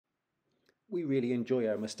We really enjoy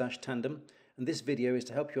our Moustache Tandem, and this video is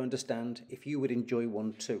to help you understand if you would enjoy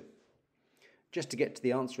one too. Just to get to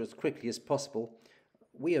the answer as quickly as possible,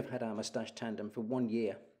 we have had our Moustache Tandem for 1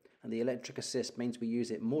 year, and the electric assist means we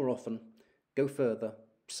use it more often, go further,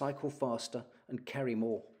 cycle faster and carry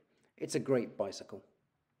more. It's a great bicycle.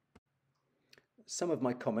 Some of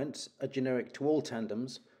my comments are generic to all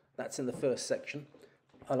tandems. That's in the first section.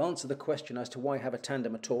 I'll answer the question as to why have a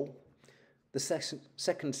tandem at all. The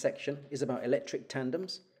second section is about electric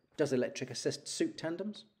tandems. Does electric assist suit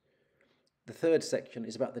tandems? The third section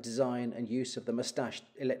is about the design and use of the Moustache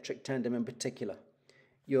Electric Tandem in particular.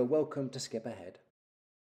 You are welcome to skip ahead.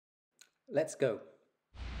 Let's go.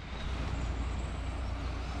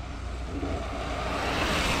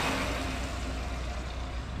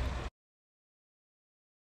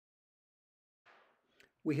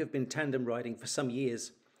 We have been tandem riding for some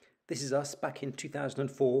years. This is us back in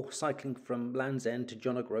 2004, cycling from Land's End to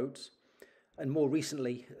John O'Groats, and more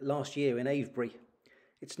recently, last year in Avebury.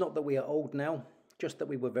 It's not that we are old now, just that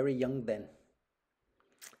we were very young then.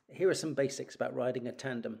 Here are some basics about riding a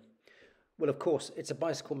tandem. Well, of course, it's a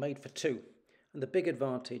bicycle made for two, and the big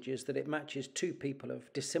advantage is that it matches two people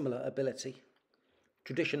of dissimilar ability.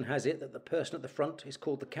 Tradition has it that the person at the front is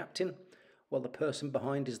called the captain, while the person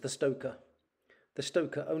behind is the stoker. The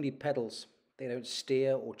stoker only pedals. They don't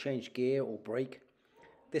steer or change gear or brake.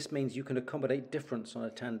 This means you can accommodate difference on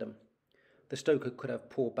a tandem. The stoker could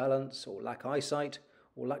have poor balance or lack eyesight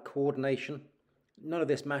or lack coordination. None of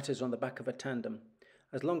this matters on the back of a tandem.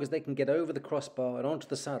 As long as they can get over the crossbar and onto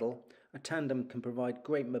the saddle, a tandem can provide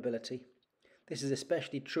great mobility. This is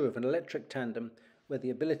especially true of an electric tandem where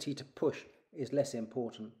the ability to push is less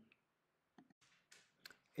important.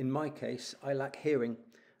 In my case, I lack hearing,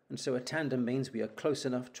 and so a tandem means we are close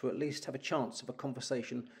enough to at least have a chance of a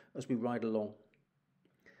conversation as we ride along.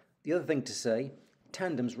 The other thing to say,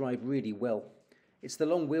 tandems ride really well. It's the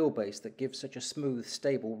long wheelbase that gives such a smooth,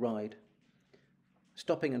 stable ride.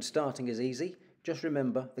 Stopping and starting is easy. Just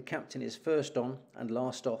remember the captain is first on and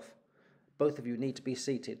last off. Both of you need to be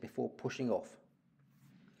seated before pushing off.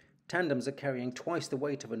 Tandems are carrying twice the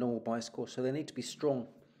weight of a normal bicycle, so they need to be strong.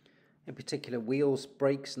 In particular, wheels,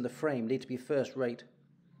 brakes and the frame need to be first rate.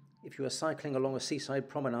 If you are cycling along a seaside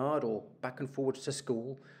promenade or back and forwards to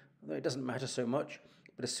school, though it doesn't matter so much,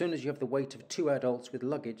 but as soon as you have the weight of two adults with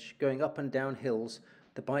luggage going up and down hills,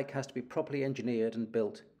 the bike has to be properly engineered and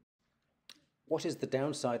built. What is the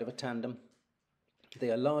downside of a tandem?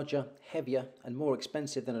 They are larger, heavier and more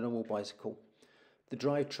expensive than a normal bicycle. The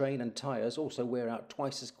drivetrain and tyres also wear out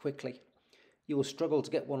twice as quickly. You will struggle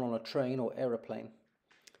to get one on a train or aeroplane.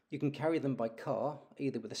 You can carry them by car,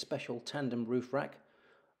 either with a special tandem roof rack,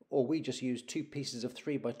 or we just use 2 pieces of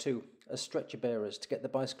 3x2 as stretcher bearers to get the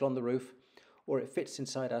bicycle on the roof, or it fits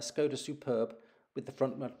inside our Skoda Superb with the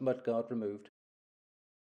front mudguard removed.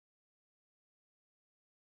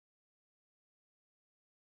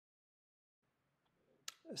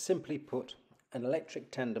 Simply put, an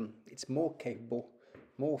electric tandem, it's more capable,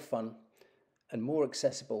 more fun, and more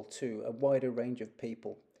accessible to a wider range of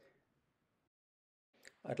people.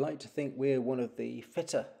 I'd like to think we're one of the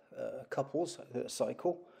fitter couples that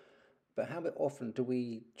cycle, but how often do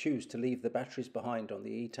we choose to leave the batteries behind on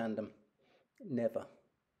the e-tandem? Never.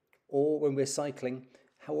 Or when we're cycling,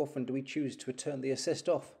 how often do we choose to turn the assist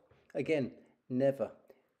off? Again, never.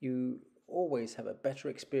 You always have a better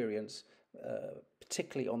experience,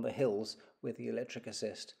 particularly on the hills with the electric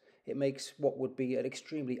assist. It makes what would be an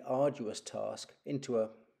extremely arduous task into a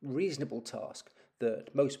reasonable task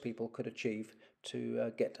that most people could achieve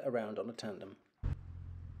to get around on a tandem.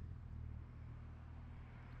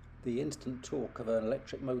 The instant torque of an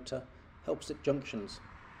electric motor helps at junctions,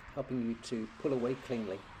 helping you to pull away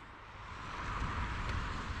cleanly.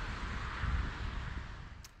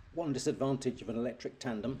 One disadvantage of an electric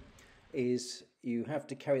tandem is you have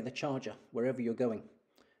to carry the charger wherever you're going.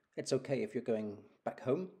 It's okay if you're going back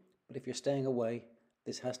home, but if you're staying away,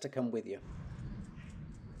 this has to come with you.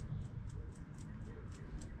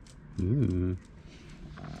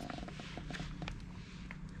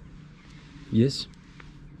 Yes.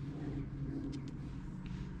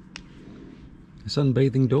 A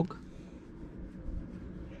sunbathing dog.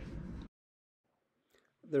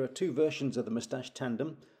 There are 2 versions of the Moustache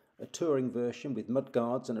Tandem, a touring version with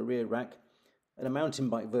mudguards and a rear rack, and a mountain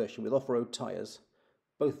bike version with off-road tyres.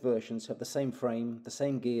 Both versions have the same frame, the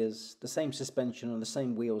same gears, the same suspension and the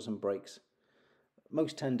same wheels and brakes.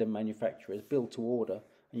 Most tandem manufacturers build to order,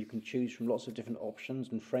 and you can choose from lots of different options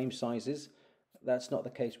and frame sizes. That's not the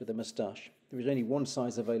case with the Moustache. There is only one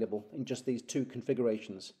size available in just these 2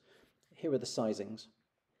 configurations. Here are the sizings.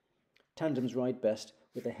 Tandems ride best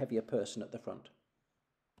with a heavier person at the front.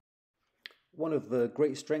 One of the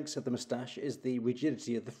great strengths of the Moustache is the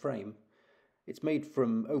rigidity of the frame. It's made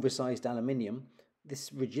from oversized aluminium.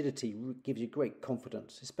 This rigidity gives you great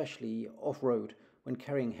confidence, especially off-road when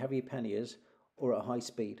carrying heavy panniers or at high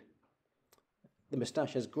speed. The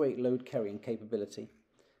Moustache has great load carrying capability.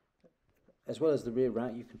 As well as the rear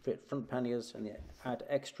rack, you can fit front panniers and add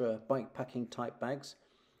extra bike packing type bags.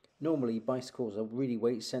 Normally bicycles are really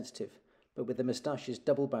weight sensitive, but with the Moustache's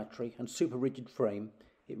double battery and super rigid frame,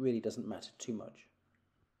 it really doesn't matter too much.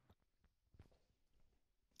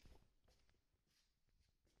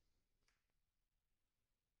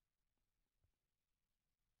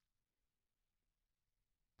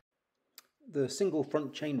 The single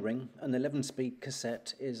front chainring and 11-speed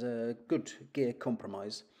cassette is a good gear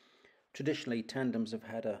compromise. Traditionally, tandems have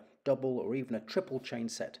had a double or even a triple chain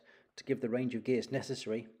set to give the range of gears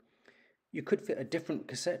necessary. You could fit a different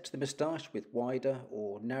cassette to the Moustache with wider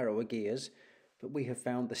or narrower gears, but we have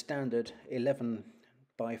found the standard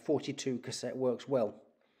 11x42 cassette works well.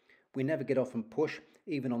 We never get off and push,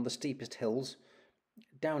 even on the steepest hills.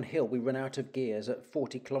 Downhill we run out of gears at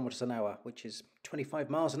 40 kilometers an hour, which is 25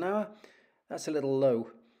 miles an hour. That's a little low,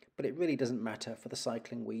 but it really doesn't matter for the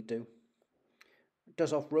cycling we do.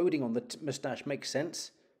 Does off-roading on the Moustache make sense?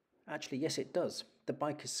 Actually, yes it does. The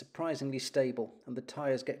bike is surprisingly stable and the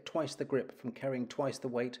tyres get twice the grip from carrying twice the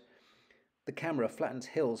weight. The camera flattens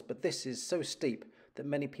hills, but this is so steep that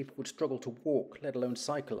many people would struggle to walk, let alone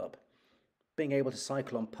cycle up. Being able to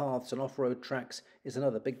cycle on paths and off-road tracks is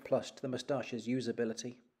another big plus to the Moustache's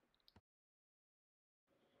usability.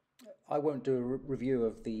 I won't do a review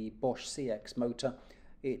of the Bosch CX motor.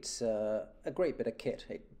 It's a great bit of kit.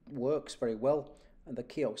 It works very well, and the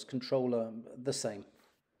kiosk controller the same.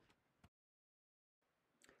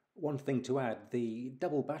 One thing to add, the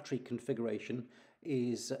double battery configuration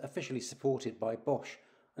is officially supported by Bosch,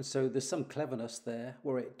 and so there's some cleverness there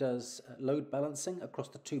where it does load balancing across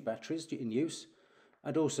the two batteries in use.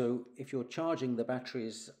 And also, if you're charging the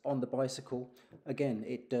batteries on the bicycle, again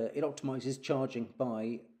it optimizes charging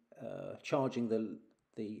by charging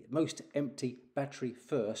the most empty battery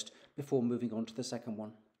first before moving on to the second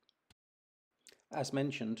one. As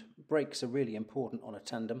mentioned, brakes are really important on a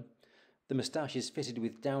tandem. The Moustache is fitted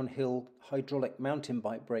with downhill hydraulic mountain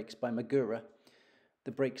bike brakes by Magura.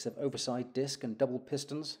 The brakes have oversized disc and double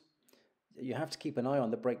pistons. You have to keep an eye on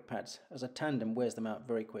the brake pads, as a tandem wears them out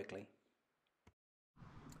very quickly.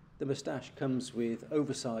 The Moustache comes with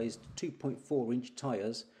oversized 2.4-inch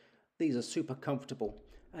tyres. These are super comfortable,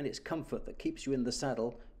 and it's comfort that keeps you in the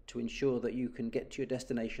saddle to ensure that you can get to your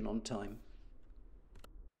destination on time.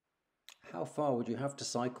 How far would you have to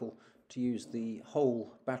cycle to use the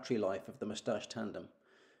whole battery life of the Moustache Tandem?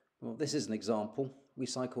 Well, this is an example. We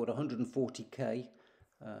cycled 140k,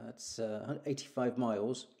 that's 85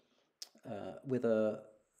 miles, with a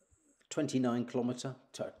 29 kilometre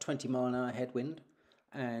to 20 mile an hour headwind,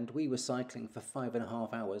 and we were cycling for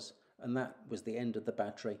 5.5 hours, and that was the end of the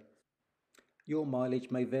battery. Your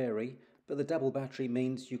mileage may vary, but the double battery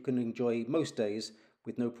means you can enjoy most days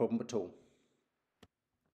with no problem at all.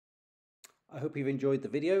 I hope you've enjoyed the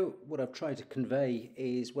video. What I've tried to convey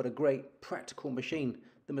is what a great practical machine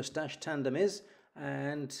the Moustache Tandem is,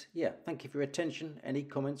 and yeah, thank you for your attention. Any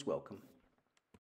comments welcome.